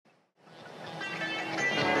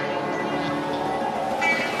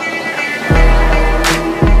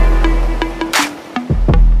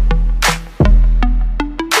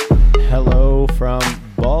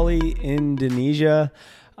Australia.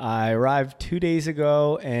 I arrived 2 days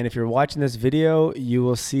ago, and if you're watching this video, you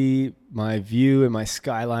will see my view and my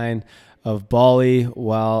skyline of Bali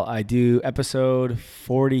while I do episode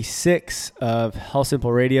 46 of Health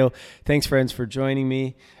Simple Radio. Thanks, friends, for joining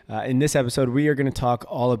me. In this episode, we are going to talk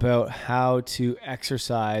all about how to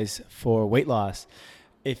exercise for weight loss.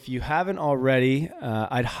 If you haven't already,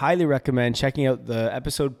 I'd highly recommend checking out the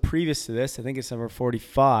episode previous to this. I think it's number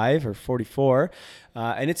 45 or 44,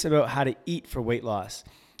 and it's about how to eat for weight loss.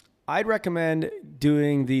 I'd recommend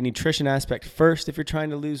doing the nutrition aspect first if you're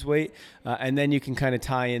trying to lose weight, and then you can kind of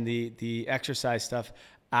tie in the exercise stuff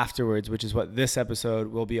afterwards, which is what this episode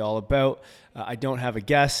will be all about. I don't have a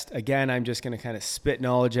guest. Again, I'm just going to kind of spit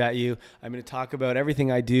knowledge at you. I'm going to talk about everything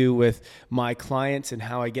I do with my clients and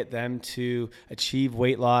how I get them to achieve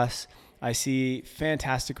weight loss. I see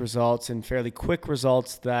fantastic results and fairly quick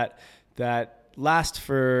results that last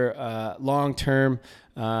for long term.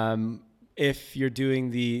 If you're doing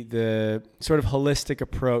the sort of holistic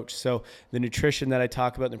approach. So the nutrition that I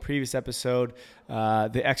talked about in the previous episode,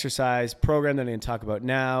 the exercise program that I'm going to talk about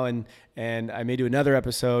now, and I may do another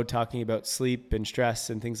episode talking about sleep and stress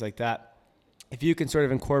and things like that. If you can sort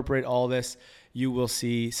of incorporate all this, you will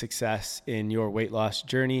see success in your weight loss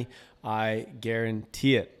journey. I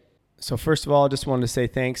guarantee it. So first of all, I just wanted to say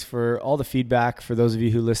thanks for all the feedback. For those of you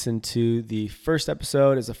who listened to the first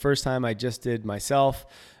episode, it's the first time I just did myself.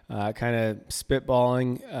 Kind of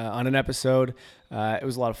spitballing on an episode. It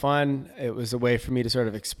was a lot of fun. It was a way for me to sort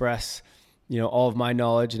of express, all of my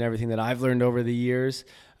knowledge and everything that I've learned over the years.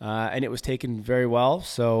 And it was taken very well.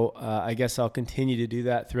 So I guess I'll continue to do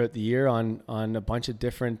that throughout the year on a bunch of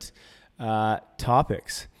different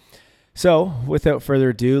topics. So without further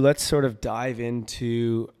ado, let's sort of dive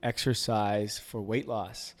into exercise for weight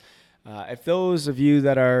loss. If those of you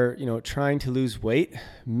that are, trying to lose weight,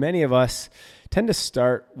 many of us tend to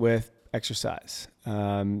start with exercise.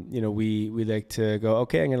 We like to go,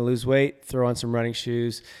 okay, I'm going to lose weight, throw on some running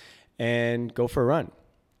shoes and go for a run.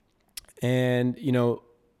 And,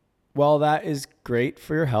 while that is great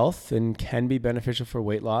for your health and can be beneficial for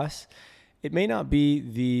weight loss, it may not be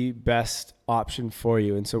the best option for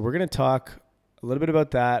you. And so we're going to talk a little bit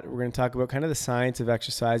about that. We're going to talk about kind of the science of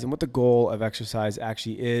exercise and what the goal of exercise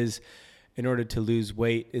actually is in order to lose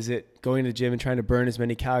weight. Is it going to the gym and trying to burn as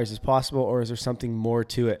many calories as possible, or is there something more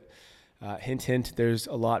to it? Hint, hint, there's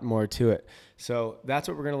a lot more to it. So that's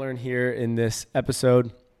what we're going to learn here in this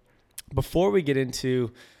episode. Before we get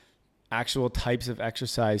into actual types of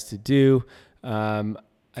exercise to do, I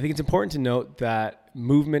think it's important to note that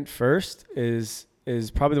movement first is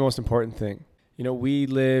probably the most important thing. We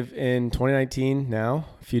live in 2019 now,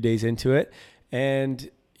 a few days into it, and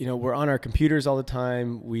we're on our computers all the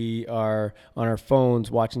time. We are on our phones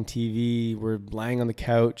watching TV. We're lying on the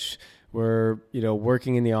couch. We're,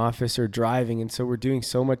 working in the office or driving. And so we're doing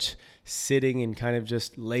so much sitting and kind of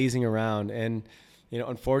just lazing around. And,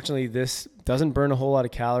 unfortunately, this doesn't burn a whole lot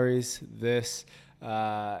of calories. This,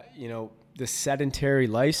 the sedentary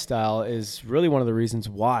lifestyle is really one of the reasons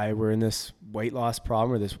why we're in this weight loss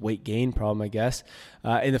problem, or this weight gain problem, I guess,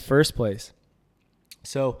 in the first place.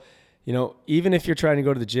 So, even if you're trying to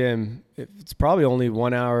go to the gym, it's probably only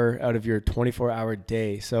 1 hour out of your 24-hour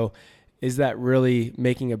day. So is that really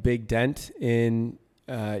making a big dent in,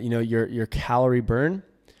 your calorie burn?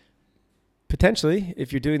 Potentially,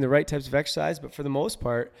 if you're doing the right types of exercise, but for the most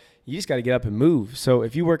part, you just got to get up and move. So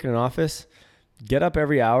if you work in an office, get up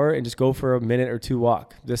every hour and just go for a minute or two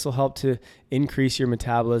walk. This will help to increase your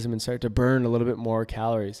metabolism and start to burn a little bit more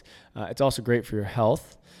calories. It's also great for your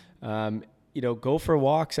health. Go for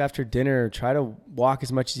walks after dinner. Try to walk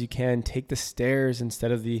as much as you can. Take the stairs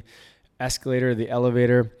instead of the escalator or the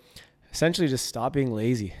elevator. Essentially, just stop being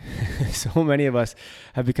lazy. So many of us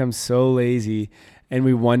have become so lazy, and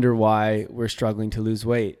we wonder why we're struggling to lose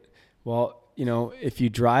weight. Well, if you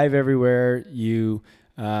drive everywhere,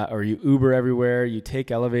 or you Uber everywhere, you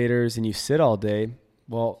take elevators, and you sit all day,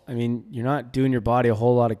 well, you're not doing your body a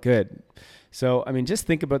whole lot of good. So, just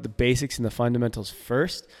think about the basics and the fundamentals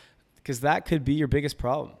first, because that could be your biggest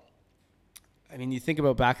problem. You think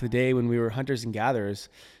about back in the day when we were hunters and gatherers,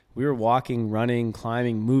 we were walking, running,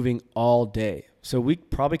 climbing, moving all day. So we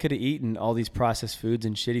probably could have eaten all these processed foods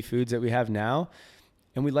and shitty foods that we have now,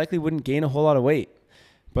 and we likely wouldn't gain a whole lot of weight.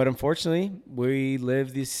 But unfortunately, we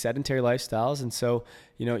live these sedentary lifestyles. And so,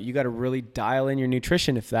 you got to really dial in your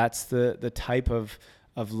nutrition if that's the type of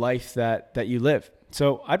life that you live.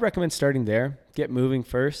 So I'd recommend starting there, get moving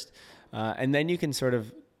first, and then you can sort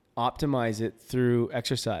of optimize it through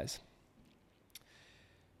exercise.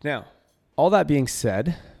 Now, all that being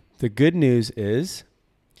said, the good news is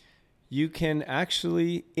you can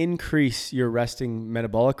actually increase your resting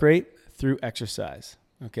metabolic rate through exercise.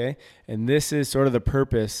 Okay. And this is sort of the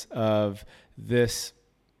purpose of this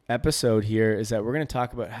episode here, is that we're going to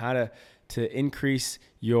talk about how to increase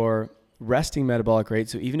your resting metabolic rate.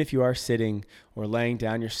 So even if you are sitting or laying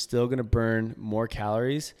down, you're still going to burn more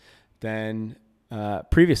calories than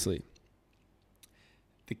previously.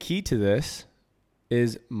 The key to this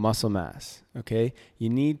is muscle mass. Okay.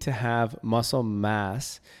 You need to have muscle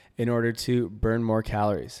mass in order to burn more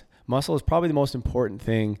calories. Muscle is probably the most important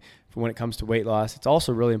thing for when it comes to weight loss. It's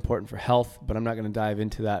also really important for health, but I'm not going to dive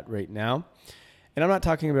into that right now. And I'm not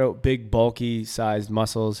talking about big, bulky sized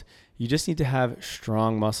muscles. You just need to have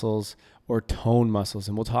strong muscles or toned muscles.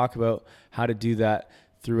 And we'll talk about how to do that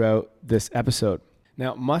throughout this episode.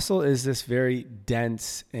 Now, muscle is this very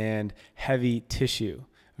dense and heavy tissue.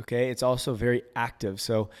 Okay. It's also very active.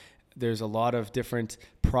 So there's a lot of different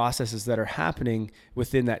processes that are happening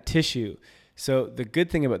within that tissue. So the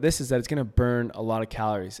good thing about this is that it's going to burn a lot of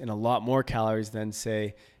calories, and a lot more calories than,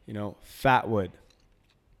 say, fat would.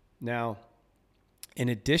 Now, in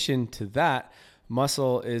addition to that,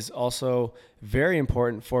 muscle is also very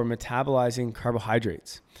important for metabolizing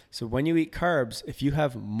carbohydrates. So when you eat carbs, if you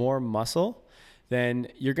have more muscle, then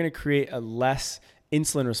you're going to create a less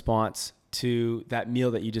insulin response to that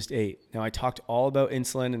meal that you just ate. Now, I talked all about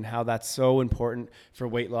insulin and how that's so important for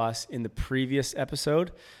weight loss in the previous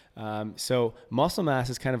episode. So muscle mass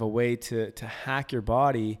is kind of a way to hack your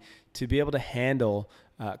body to be able to handle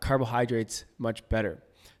carbohydrates much better.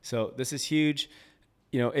 So this is huge.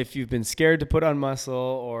 If you've been scared to put on muscle,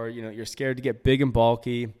 or you're scared to get big and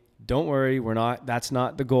bulky, don't worry. That's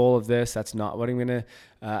not the goal of this. That's not what I'm going to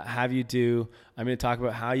have you do. I'm going to talk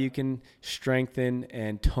about how you can strengthen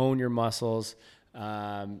and tone your muscles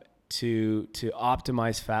to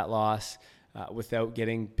optimize fat loss without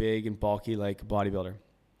getting big and bulky like a bodybuilder.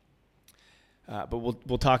 But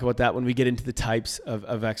we'll talk about that when we get into the types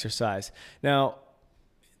of exercise. Now,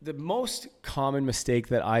 the most common mistake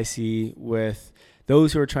that I see with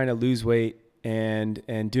those who are trying to lose weight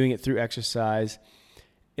and doing it through exercise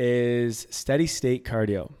is steady state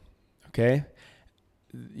cardio. Okay.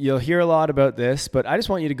 You'll hear a lot about this, but I just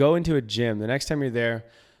want you to go into a gym. The next time you're there,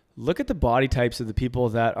 look at the body types of the people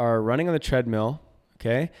that are running on the treadmill.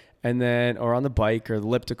 Okay. Or on the bike or the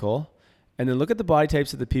elliptical. And then look at the body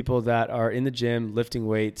types of the people that are in the gym, lifting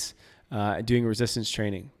weights, doing resistance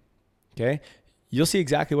training. Okay. You'll see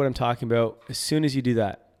exactly what I'm talking about as soon as you do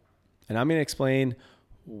that. And I'm going to explain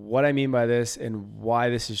what I mean by this and why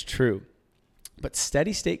this is true. But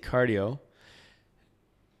steady state cardio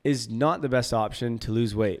is not the best option to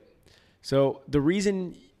lose weight. So the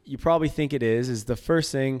reason you probably think it is the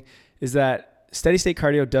first thing is that steady state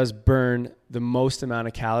cardio does burn the most amount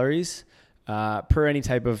of calories per any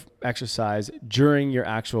type of exercise during your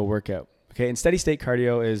actual workout. Okay. And steady state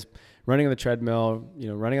cardio is running on the treadmill,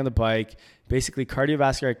 running on the bike, basically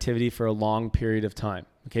cardiovascular activity for a long period of time.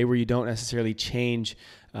 Okay. Where you don't necessarily change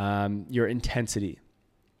your intensity.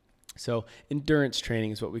 So endurance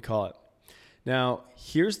training is what we call it. Now,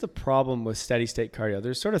 here's the problem with steady state cardio.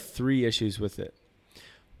 There's sort of 3 issues with it.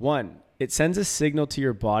 1, it sends a signal to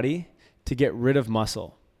your body to get rid of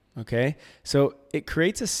muscle. Okay. So it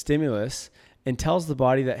creates a stimulus and tells the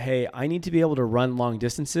body that, hey, I need to be able to run long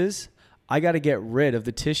distances. I got to get rid of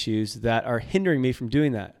the tissues that are hindering me from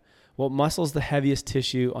doing that. Well, muscle is the heaviest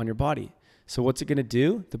tissue on your body. So what's it going to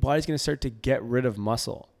do? The body's going to start to get rid of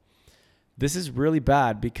muscle. This is really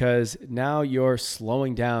bad because now you're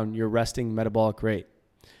slowing down your resting metabolic rate.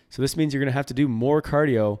 So this means you're going to have to do more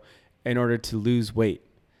cardio in order to lose weight.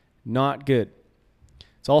 Not good.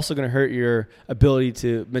 It's also going to hurt your ability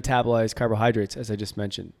to metabolize carbohydrates, as I just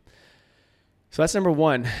mentioned. So that's number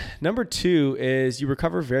 1. Number 2 is you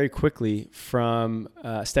recover very quickly from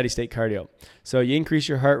steady state cardio. So you increase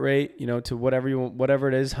your heart rate, to whatever you want, whatever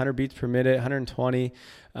it is, 100 beats per minute, 120.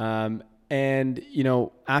 And,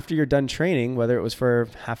 after you're done training, whether it was for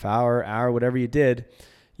half hour, whatever you did,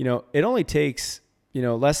 it only takes,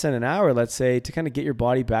 less than an hour, let's say, to kind of get your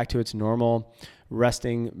body back to its normal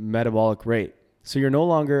resting metabolic rate. So you're no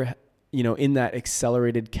longer, in that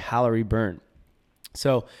accelerated calorie burn.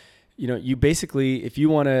 So, you basically, if you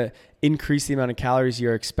want to increase the amount of calories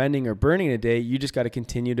you're expending or burning in a day, you just got to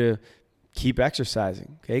continue to keep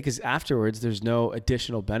exercising. Okay. Because afterwards there's no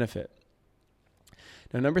additional benefit.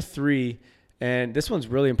 Now, number 3, and this one's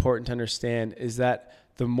really important to understand, is that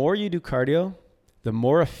the more you do cardio, the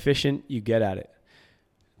more efficient you get at it.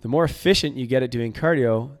 The more efficient you get at doing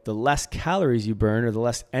cardio, the less calories you burn or the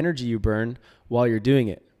less energy you burn while you're doing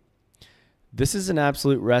it. This is an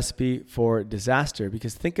absolute recipe for disaster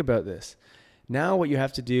because think about this. Now what you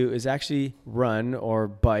have to do is actually run or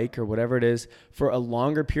bike or whatever it is for a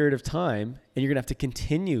longer period of time. And you're going to have to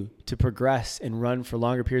continue to progress and run for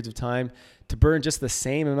longer periods of time to burn just the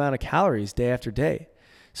same amount of calories day after day.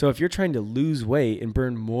 So if you're trying to lose weight and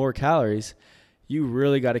burn more calories, you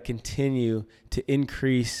really got to continue to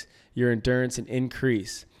increase your endurance and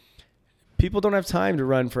increase. People don't have time to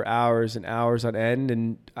run for hours and hours on end.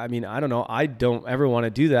 And I mean, I don't know. I don't ever want to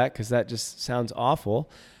do that because that just sounds awful.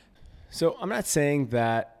 So I'm not saying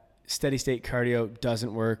that steady state cardio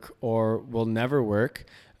doesn't work or will never work.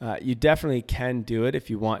 You definitely can do it if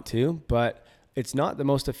you want to, but it's not the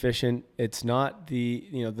most efficient. It's not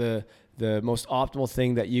the most optimal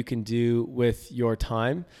thing that you can do with your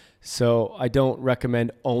time. So I don't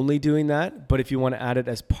recommend only doing that, but if you want to add it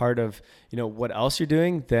as part of, what else you're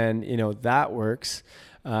doing, then, that works.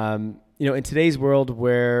 In today's world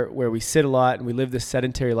where we sit a lot and we live this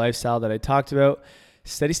sedentary lifestyle that I talked about,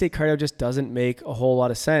 steady state cardio just doesn't make a whole lot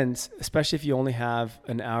of sense, especially if you only have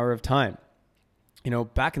an hour of time.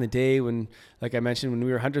 Back in the day when, like I mentioned, when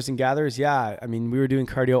we were hunters and gatherers, we were doing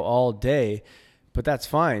cardio all day, but that's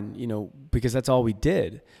fine, because that's all we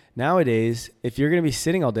did. Nowadays, if you're going to be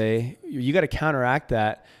sitting all day, you got to counteract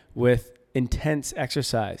that with intense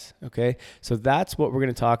exercise. Okay. So that's what we're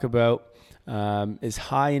going to talk about, is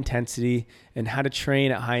high intensity and how to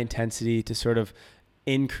train at high intensity to sort of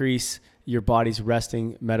increase your body's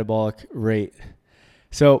resting metabolic rate.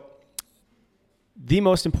 So the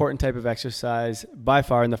most important type of exercise by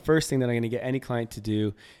far, and the first thing that I'm going to get any client to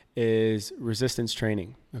do, is resistance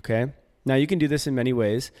training. Okay. Now you can do this in many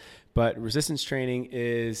ways, but resistance training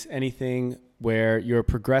is anything where you're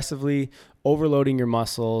progressively overloading your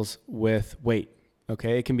muscles with weight.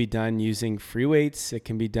 Okay. It can be done using free weights. It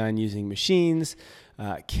can be done using machines,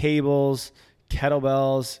 cables,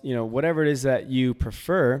 kettlebells, whatever it is that you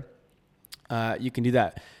prefer, you can do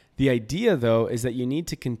that. The idea though, is that you need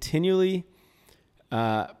to continually,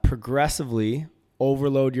 progressively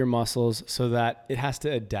overload your muscles so that it has to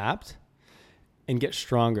adapt and get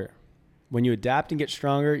stronger. When you adapt and get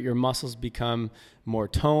stronger, your muscles become more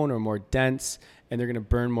toned or more dense, and they're going to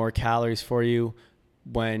burn more calories for you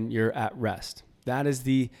when you're at rest. That is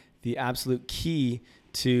the absolute key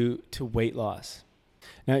to weight loss.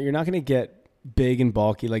 Now, you're not going to get big and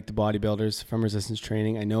bulky like the bodybuilders from resistance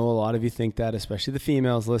training. I know a lot of you think that, especially the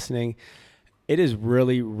females listening. It is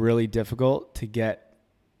really, really difficult to get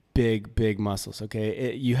big muscles,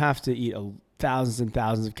 okay? You have to eat thousands and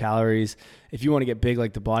thousands of calories. If you want to get big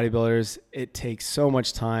like the bodybuilders, it takes so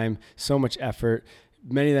much time, so much effort.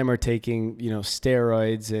 Many of them are taking,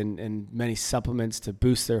 steroids and many supplements to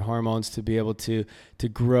boost their hormones to be able to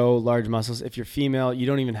grow large muscles. If you're female, you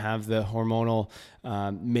don't even have the hormonal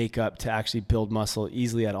makeup to actually build muscle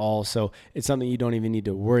easily at all. So it's something you don't even need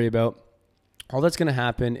to worry about. All that's going to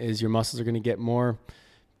happen is your muscles are going to get more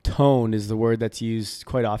toned, is the word that's used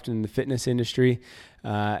quite often in the fitness industry.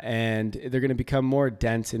 And they're going to become more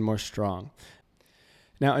dense and more strong.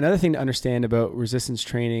 Now, another thing to understand about resistance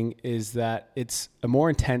training is that it's a more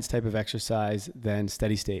intense type of exercise than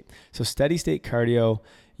steady state. So steady state cardio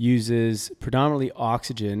uses predominantly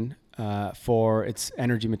oxygen for its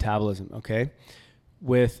energy metabolism, okay?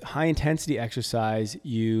 With high intensity exercise,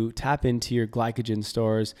 you tap into your glycogen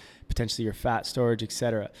stores, potentially your fat storage,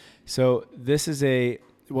 etc. So this is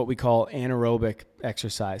what we call anaerobic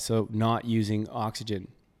exercise, so not using oxygen.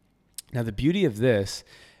 Now, the beauty of this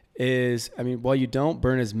is, while you don't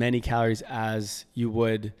burn as many calories as you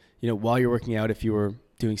would, while you're working out, if you were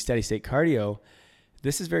doing steady state cardio,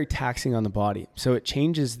 this is very taxing on the body. So it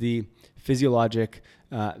changes the physiologic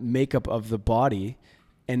makeup of the body,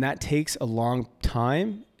 and that takes a long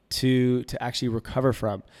time to actually recover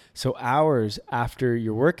from. So hours after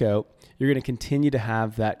your workout, you're going to continue to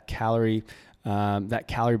have that calorie burn,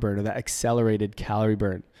 or that accelerated calorie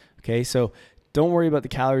burn. Okay. So don't worry about the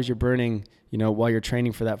calories you're burning, while you're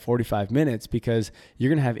training for that 45 minutes, because you're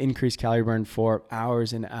going to have increased calorie burn for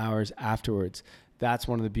hours and hours afterwards. That's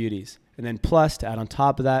one of the beauties. And then plus, to add on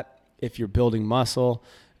top of that, if you're building muscle,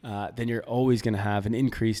 then you're always going to have an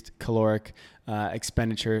increased caloric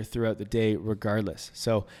expenditure throughout the day regardless.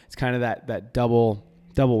 So it's kind of that double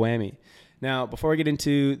whammy. Now, before I get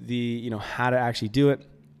into the, how to actually do it,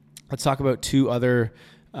 let's talk about two other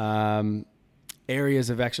areas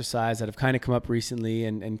of exercise that have kind of come up recently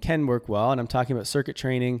and can work well. And I'm talking about circuit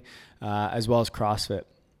training as well as CrossFit.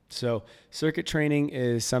 So circuit training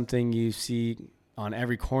is something you see on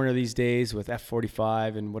every corner these days with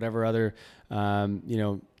F45 and whatever other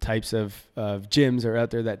types of gyms are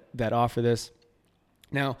out there that offer this.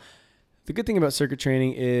 Now, the good thing about circuit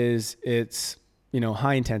training is it's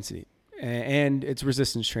high intensity. and it's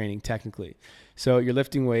resistance training technically. So you're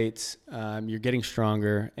lifting weights, you're getting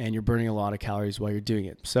stronger, and you're burning a lot of calories while you're doing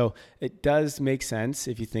it. So it does make sense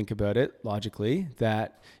if you think about it logically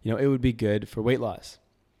that, it would be good for weight loss.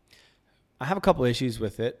 I have a couple issues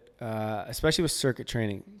with it, especially with circuit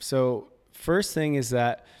training. So first thing is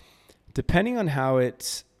that depending on how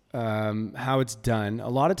it's done, a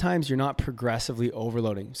lot of times you're not progressively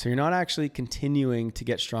overloading. So you're not actually continuing to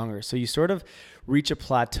get stronger. So you sort of reach a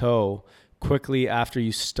plateau quickly after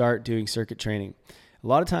you start doing circuit training. A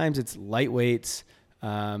lot of times it's light weights.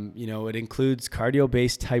 It includes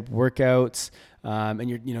cardio-based type workouts, and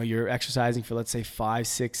you're exercising for, let's say, 5,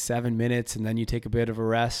 6, 7 minutes, and then you take a bit of a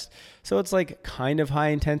rest. So it's like kind of high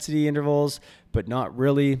intensity intervals, but not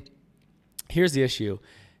really. Here's the issue.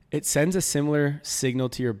 It sends a similar signal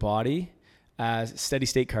to your body as steady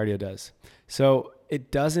state cardio does. So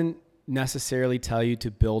it doesn't necessarily tell you to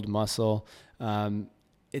build muscle.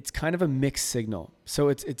 It's kind of a mixed signal. So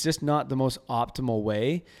it's just not the most optimal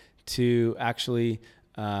way to actually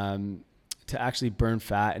burn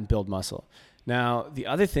fat and build muscle. Now, the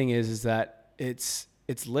other thing is that it's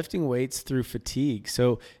lifting weights through fatigue.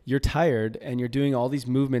 So you're tired and you're doing all these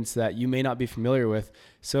movements that you may not be familiar with.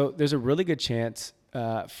 So there's a really good chance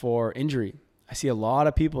for injury. I see a lot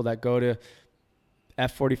of people that go to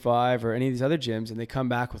F45 or any of these other gyms and they come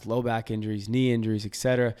back with low back injuries, knee injuries,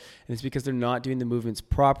 etc. And it's because they're not doing the movements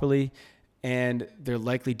properly, and they're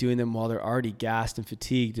likely doing them while they're already gassed and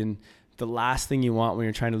fatigued. And the last thing you want when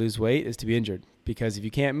you're trying to lose weight is to be injured, because if you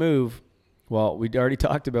can't move, well, we already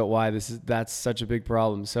talked about why that's such a big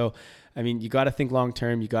problem. So, you got to think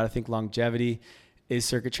long-term. You got to think longevity. Is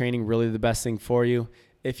circuit training really the best thing for you?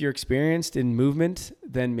 If you're experienced in movement,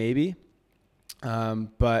 then maybe.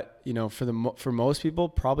 But for most people,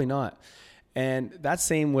 probably not. And that's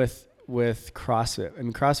same with CrossFit.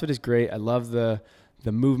 CrossFit is great. I love the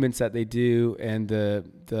movements that they do and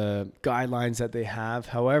the guidelines that they have.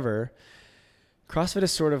 However, CrossFit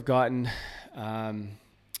has sort of gotten,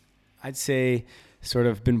 I'd say, sort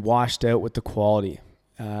of been washed out with the quality.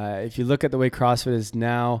 If you look at the way CrossFit is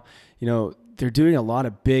now, they're doing a lot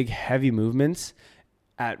of big, heavy movements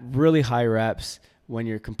at really high reps when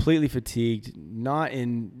you're completely fatigued, not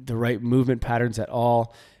in the right movement patterns at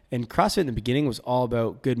all. And CrossFit in the beginning was all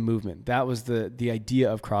about good movement. That was the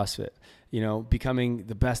idea of CrossFit, becoming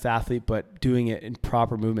the best athlete, but doing it in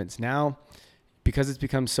proper movements. Now, because it's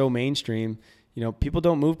become so mainstream, people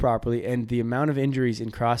don't move properly, and the amount of injuries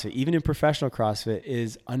in CrossFit, even in professional CrossFit,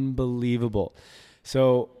 is unbelievable.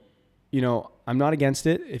 So, I'm not against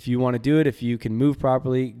it. If you want to do it, if you can move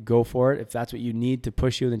properly, go for it. If that's what you need to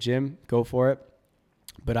push you in the gym, go for it.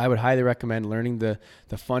 But I would highly recommend learning the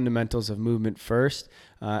fundamentals of movement first,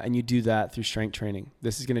 and you do that through strength training.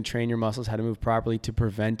 This is going to train your muscles how to move properly to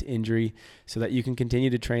prevent injury so that you can continue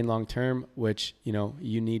to train long-term, which,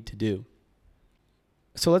 you need to do.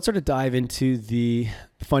 So let's sort of dive into the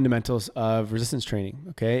fundamentals of resistance training,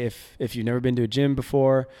 okay? If you've never been to a gym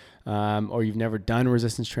before, or you've never done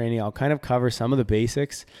resistance training, I'll kind of cover some of the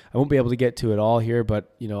basics. I won't be able to get to it all here,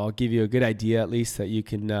 but I'll give you a good idea at least that you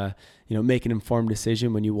can make an informed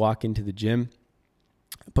decision when you walk into the gym.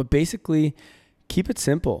 But basically, keep it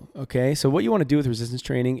simple, okay? So what you want to do with resistance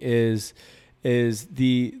training is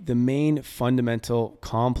the main fundamental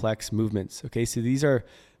complex movements, okay? So these are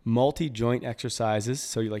multi-joint exercises.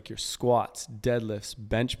 So you like your squats, deadlifts,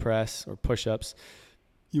 bench press or push-ups.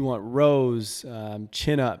 You want rows,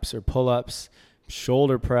 chin-ups or pull-ups,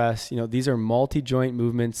 shoulder press. These are multi-joint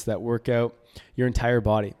movements that work out your entire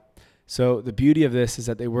body. So the beauty of this is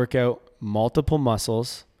that they work out multiple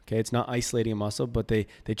muscles. Okay, it's not isolating a muscle, but they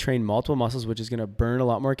train multiple muscles, which is going to burn a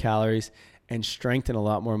lot more calories and strengthen a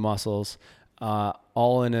lot more muscles,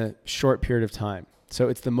 all in a short period of time. So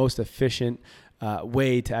it's the most efficient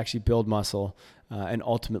way to actually build muscle and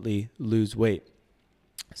ultimately lose weight.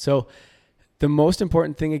 So the most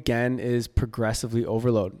important thing, again, is progressively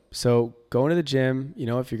overload. So going to the gym,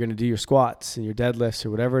 if you're going to do your squats and your deadlifts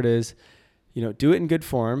or whatever it is, do it in good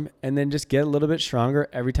form and then just get a little bit stronger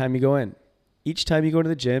every time you go in. Each time you go to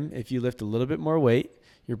the gym, if you lift a little bit more weight,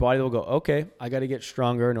 your body will go, okay, I got to get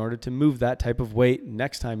stronger in order to move that type of weight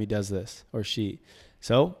next time he does this or she.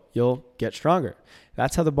 So you'll get stronger.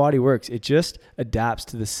 That's how the body works. It just adapts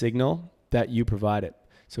to the signal that you provide it.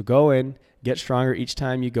 So go in, get stronger each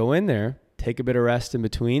time you go in there, take a bit of rest in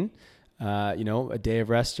between, a day of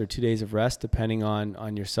rest or 2 days of rest, depending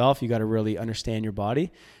on yourself. You got to really understand your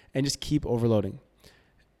body and just keep overloading.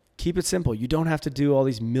 Keep it simple. You don't have to do all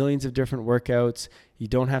these millions of different workouts. You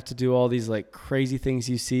don't have to do all these like crazy things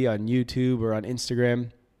you see on YouTube or on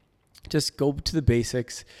Instagram. Just go to the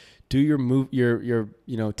basics. Do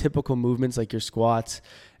your typical movements like your squats,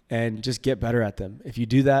 and just get better at them. If you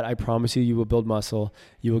do that, I promise you, you will build muscle,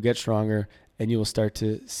 you will get stronger, and you will start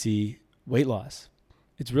to see weight loss.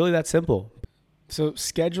 It's really that simple. So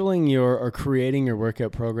scheduling or creating your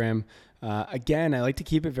workout program, again, I like to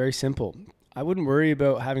keep it very simple. I wouldn't worry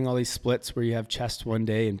about having all these splits where you have chest one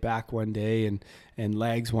day and back one day and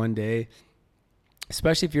legs one day,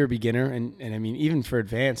 especially if you're a beginner. And I mean, even for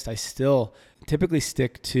advanced, I still typically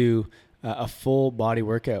stick to a full body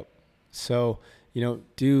workout. So,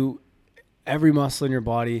 do every muscle in your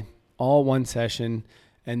body, all one session.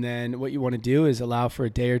 And then what you want to do is allow for a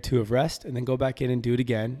day or two of rest and then go back in and do it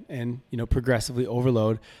again and, progressively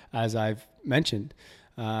overload, as I've mentioned.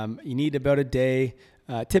 You need about a day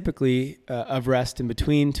typically of rest in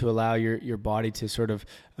between to allow your body to sort of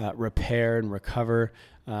repair and recover.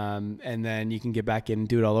 And then you can get back in and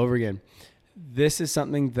do it all over again. This is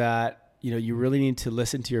something that you really need to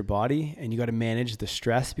listen to your body, and you got to manage the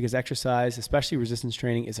stress, because exercise, especially resistance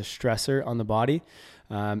training, is a stressor on the body.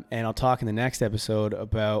 And I'll talk in the next episode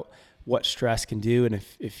about what stress can do. And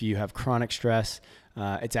if you have chronic stress,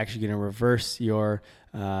 it's actually going to reverse your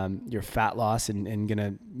fat loss and going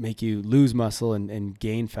to make you lose muscle and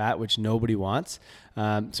gain fat, which nobody wants.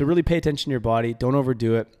 So really pay attention to your body. Don't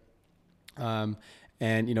overdo it.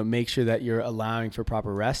 And make sure that you're allowing for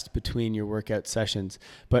proper rest between your workout sessions.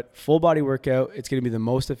 But full body workout, it's going to be the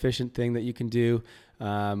most efficient thing that you can do,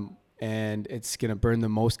 and it's going to burn the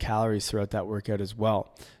most calories throughout that workout as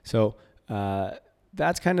well. So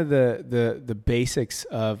that's kind of the basics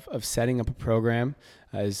of setting up a program,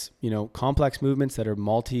 as complex movements that are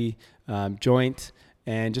multi joint,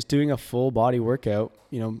 and just doing a full body workout.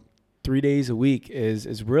 3 days a week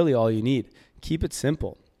is really all you need. Keep it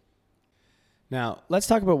simple. Now, let's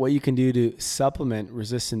talk about what you can do to supplement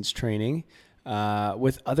resistance training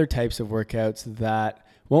with other types of workouts that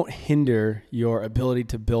won't hinder your ability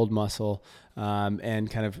to build muscle and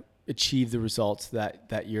kind of achieve the results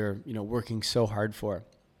that you're working so hard for.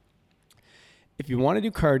 If you want to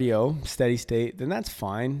do cardio, steady state, then that's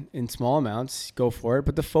fine. In small amounts, go for it.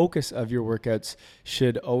 But the focus of your workouts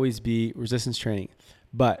should always be resistance training.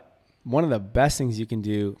 But one of the best things you can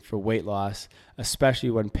do for weight loss, especially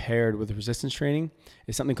when paired with resistance training,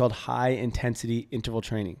 is something called high intensity interval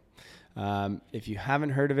training. If you haven't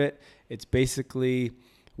heard of it, it's basically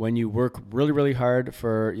when you work really, really hard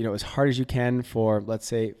for, as hard as you can for, let's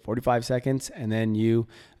say, 45 seconds, and then you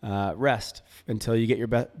rest until you get your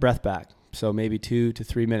breath back. So maybe 2 to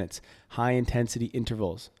 3 minutes, high intensity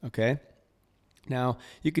intervals. Okay. Now,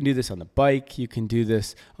 you can do this on the bike, you can do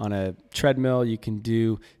this on a treadmill, you can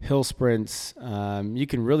do hill sprints, you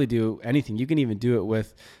can really do anything. You can even do it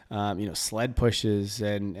with, sled pushes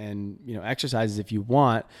and exercises if you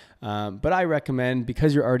want. But I recommend,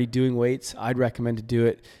 because you're already doing weights, I'd recommend to do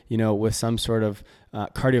it, with some sort of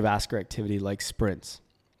cardiovascular activity like sprints.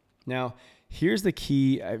 Now, here's the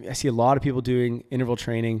key. I see a lot of people doing interval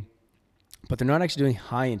training, but they're not actually doing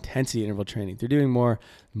high intensity interval training. They're doing more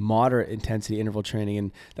moderate intensity interval training,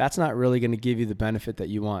 and that's not really going to give you the benefit that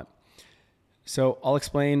you want. So I'll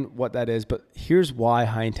explain what that is, but here's why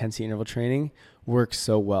high intensity interval training works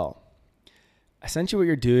so well. Essentially what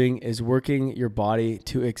you're doing is working your body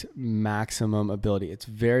to its maximum ability. It's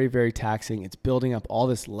very, very taxing. It's building up all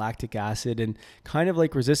this lactic acid, and kind of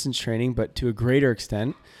like resistance training, but to a greater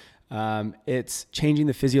extent, it's changing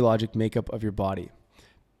the physiologic makeup of your body.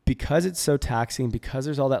 Because it's so taxing, because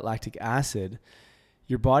there's all that lactic acid,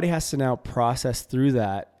 your body has to now process through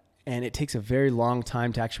that, and it takes a very long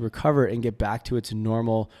time to actually recover and get back to its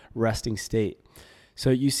normal resting state. So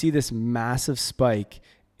you see this massive spike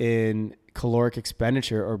in caloric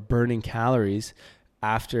expenditure or burning calories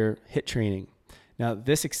after HIIT training. Now,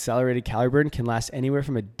 this accelerated calorie burn can last anywhere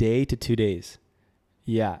from a day to 2 days.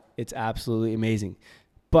 Yeah, it's absolutely amazing.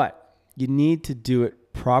 But you need to do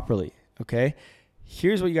it properly, okay?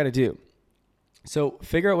 Here's what you got to do. So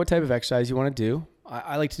figure out what type of exercise you want to do.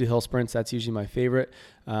 I like to do hill sprints. That's usually my favorite.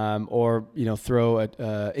 Or throw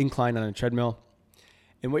an incline on a treadmill.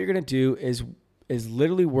 And what you're going to do is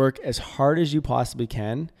literally work as hard as you possibly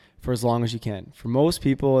can for as long as you can. For most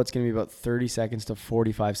people, it's going to be about 30 seconds to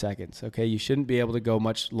 45 seconds. Okay, you shouldn't be able to go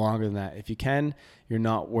much longer than that. If you can, you're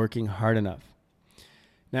not working hard enough.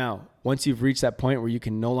 Now, once you've reached that point where you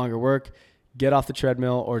can no longer work, get off the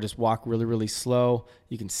treadmill or just walk really, really slow.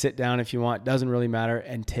 You can sit down if you want, doesn't really matter,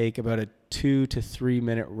 and take about a 2 to 3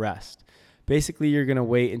 minute rest. Basically, you're going to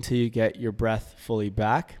wait until you get your breath fully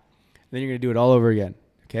back. And then you're going to do it all over again.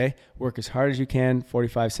 Okay? Work as hard as you can,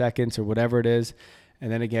 45 seconds or whatever it is.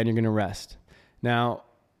 And then again, you're going to rest. Now,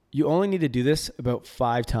 you only need to do this about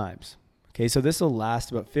 5 times. Okay? So this will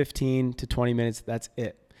last about 15 to 20 minutes. That's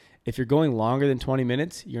it. If you're going longer than 20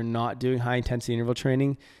 minutes, you're not doing high intensity interval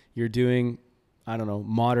training. You're doing, I don't know,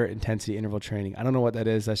 moderate intensity interval training. I don't know what that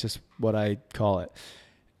is. That's just what I call it.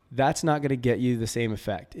 That's not going to get you the same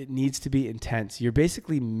effect. It needs to be intense. You're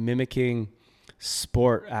basically mimicking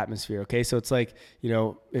sport atmosphere. Okay. So it's like,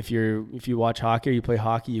 if you watch hockey or you play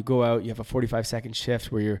hockey, you go out, you have a 45-second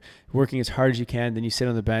shift where you're working as hard as you can. Then you sit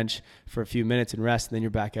on the bench for a few minutes and rest, and then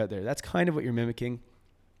you're back out there. That's kind of what you're mimicking.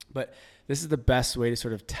 But this is the best way to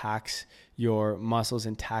sort of tax your muscles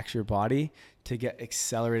and tax your body to get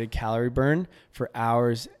accelerated calorie burn for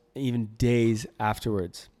hours, even days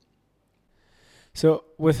afterwards. So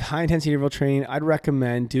with high intensity interval training, I'd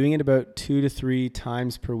recommend doing it about 2 to 3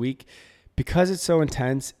 times per week. Because it's so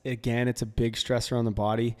intense, again, it's a big stressor on the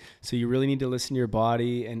body. So you really need to listen to your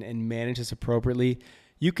body and manage this appropriately.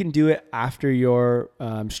 You can do it after your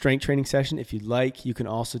strength training session if you'd like. You can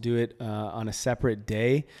also do it on a separate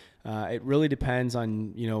day. It really depends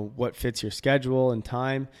on what fits your schedule and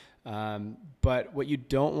time. But what you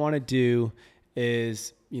don't want to do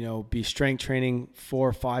is be strength training 4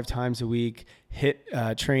 or 5 times a week, hit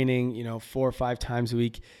training 4 or 5 times a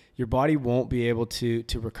week. Your body won't be able to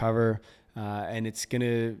recover. And it's going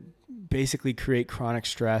to basically create chronic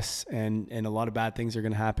stress and a lot of bad things are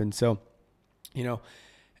going to happen. So,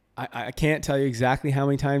 I can't tell you exactly how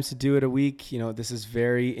many times to do it a week. This is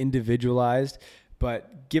very individualized,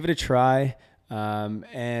 but give it a try.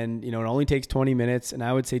 And it only takes 20 minutes, and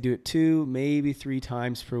I would say do it 2, maybe 3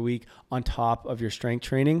 times per week on top of your strength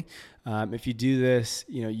training. If you do this,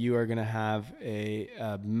 you are going to have a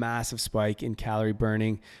massive spike in calorie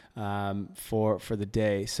burning for the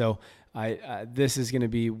day. So this is going to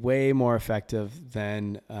be way more effective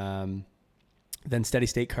than steady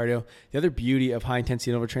state cardio. The other beauty of high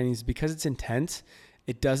intensity interval training is because it's intense,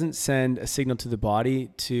 it doesn't send a signal to the body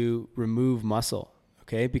to remove muscle.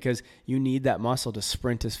 Okay, because you need that muscle to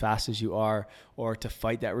sprint as fast as you are, or to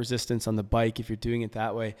fight that resistance on the bike if you're doing it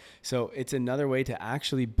that way. So it's another way to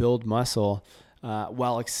actually build muscle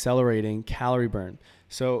while accelerating calorie burn.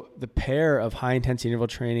 So the pair of high intensity interval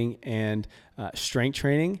training and strength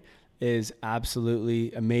training is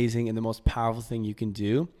absolutely amazing and the most powerful thing you can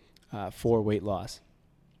do for weight loss.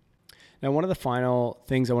 Now, one of the final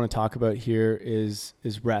things I want to talk about here is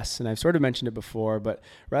rest. And I've sort of mentioned it before, but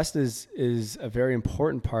rest is a very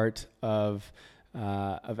important part of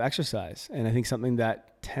exercise. And I think something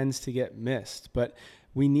that tends to get missed. But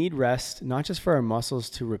we need rest, not just for our muscles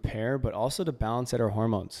to repair, but also to balance out our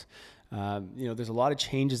hormones. There's a lot of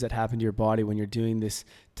changes that happen to your body when you're doing this,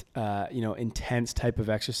 intense type of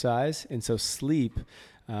exercise. And so sleep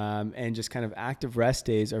and just kind of active rest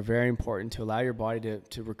days are very important to allow your body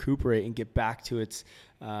to recuperate and get back to its,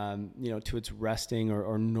 to its resting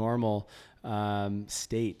or normal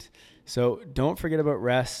state. So don't forget about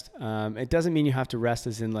rest. It doesn't mean you have to rest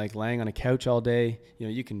as in like laying on a couch all day.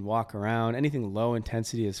 You can walk around. Anything low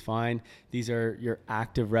intensity is fine. These are your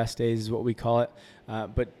active rest days is what we call it.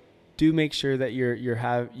 But do make sure that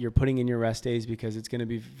you're putting in your rest days, because it's going to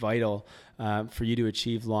be vital for you to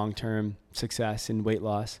achieve long-term success in weight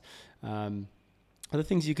loss. Other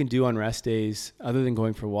things you can do on rest days, other than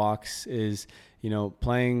going for walks, is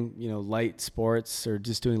playing light sports or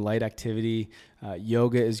just doing light activity.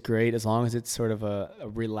 Yoga is great as long as it's sort of a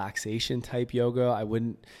relaxation type yoga. I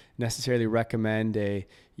wouldn't necessarily recommend a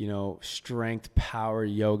strength power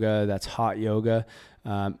yoga that's hot yoga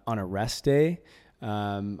on a rest day.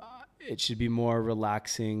 It should be more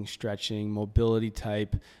relaxing, stretching, mobility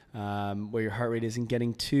type, where your heart rate isn't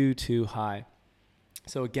getting too high.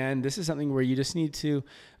 So again, this is something where you just need to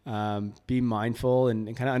be mindful and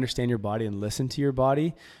kind of understand your body and listen to your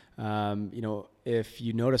body. If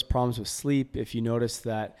you notice problems with sleep, if you notice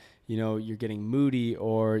that you're getting moody,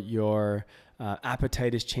 or your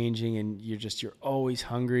appetite is changing and you're always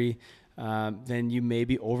hungry, then you may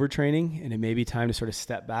be overtraining, and it may be time to sort of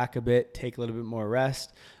step back a bit, take a little bit more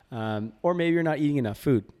rest. Or maybe you're not eating enough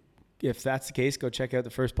food. If that's the case, go check out the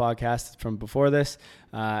first podcast from before this,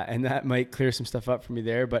 and that might clear some stuff up for me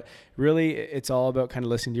there. But really, it's all about kind of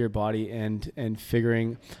listening to your body and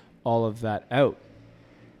figuring all of that out.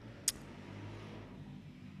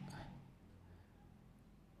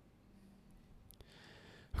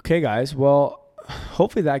 Okay, guys. Well,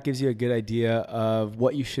 hopefully that gives you a good idea of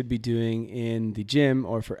what you should be doing in the gym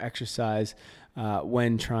or for exercise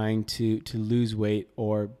when trying to lose weight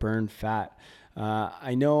or burn fat.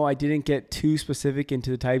 I know I didn't get too specific into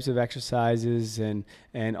the types of exercises and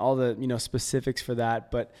all the specifics for that,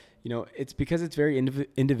 but it's because it's very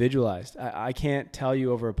individualized. I can't tell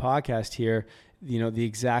you over a podcast here the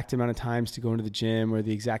exact amount of times to go into the gym, or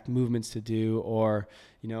the exact movements to do, or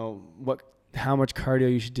how much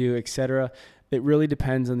cardio you should do, etc. it really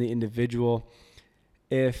depends on the individual.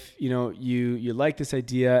 If you like this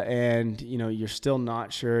idea and you're still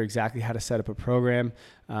not sure exactly how to set up a program,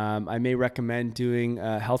 I may recommend doing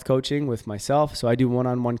health coaching with myself. So I do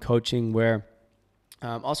one-on-one coaching where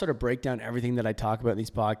I'll sort of break down everything that I talk about in these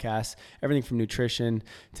podcasts, everything from nutrition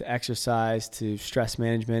to exercise to stress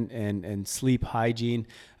management and sleep hygiene.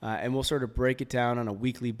 And we'll sort of break it down on a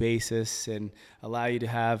weekly basis and allow you to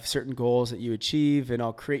have certain goals that you achieve, and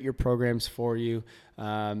I'll create your programs for you.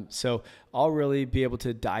 So I'll really be able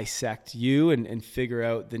to dissect you and figure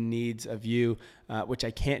out the needs of you, which I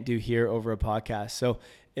can't do here over a podcast. So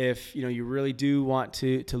if you really do want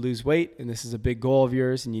to lose weight and this is a big goal of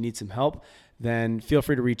yours and you need some help, then feel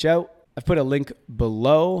free to reach out. I've put a link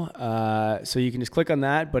below, so you can just click on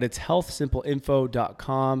that, but it's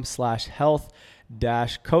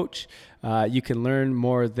healthsimpleinfo.com/health-coach. You can learn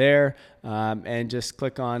more there, and just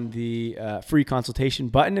click on the free consultation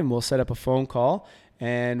button and we'll set up a phone call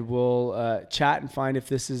and we'll chat and find if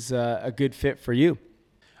this is a good fit for you.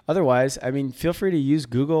 Otherwise, feel free to use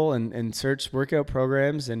Google and search workout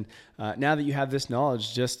programs. And now that you have this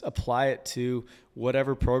knowledge, just apply it to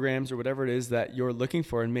whatever programs or whatever it is that you're looking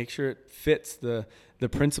for and make sure it fits the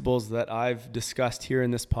principles that I've discussed here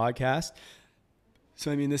in this podcast.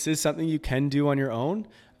 So, this is something you can do on your own.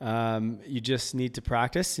 You just need to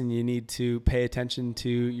practice and you need to pay attention to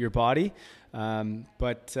your body.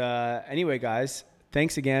 But anyway, guys,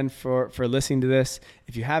 thanks again for listening to this.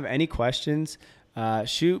 If you have any questions,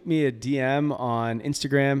 shoot me a DM on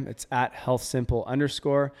Instagram. It's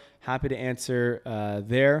 @healthsimple_. Happy to answer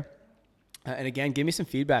there. And again, give me some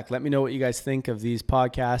feedback. Let me know what you guys think of these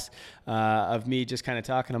podcasts, of me just kind of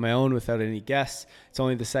talking on my own without any guests. It's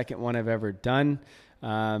only the second one I've ever done.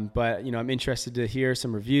 But I'm interested to hear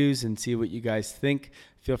some reviews and see what you guys think.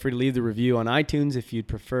 Feel free to leave the review on iTunes if you'd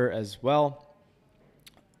prefer as well.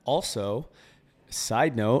 Also,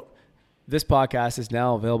 side note, this podcast is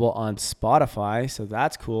now available on Spotify, so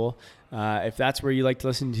that's cool. If that's where you like to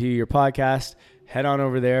listen to your podcast, head on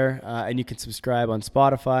over there and you can subscribe on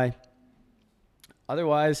Spotify.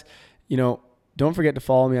 Otherwise, don't forget to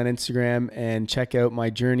follow me on Instagram and check out my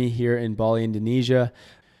journey here in Bali, Indonesia.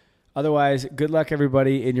 Otherwise, good luck,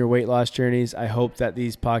 everybody, in your weight loss journeys. I hope that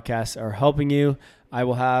these podcasts are helping you. I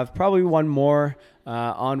will have probably one more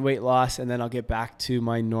on weight loss, and then I'll get back to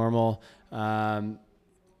my normal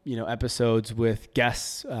episodes with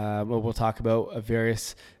guests where we'll talk about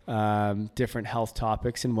various different health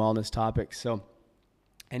topics and wellness topics. So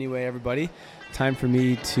anyway, everybody, time for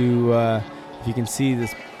me to, if you can see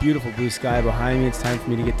this beautiful blue sky behind me, it's time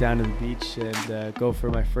for me to get down to the beach and go for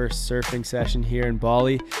my first surfing session here in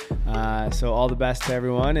Bali. So all the best to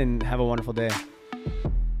everyone and have a wonderful day.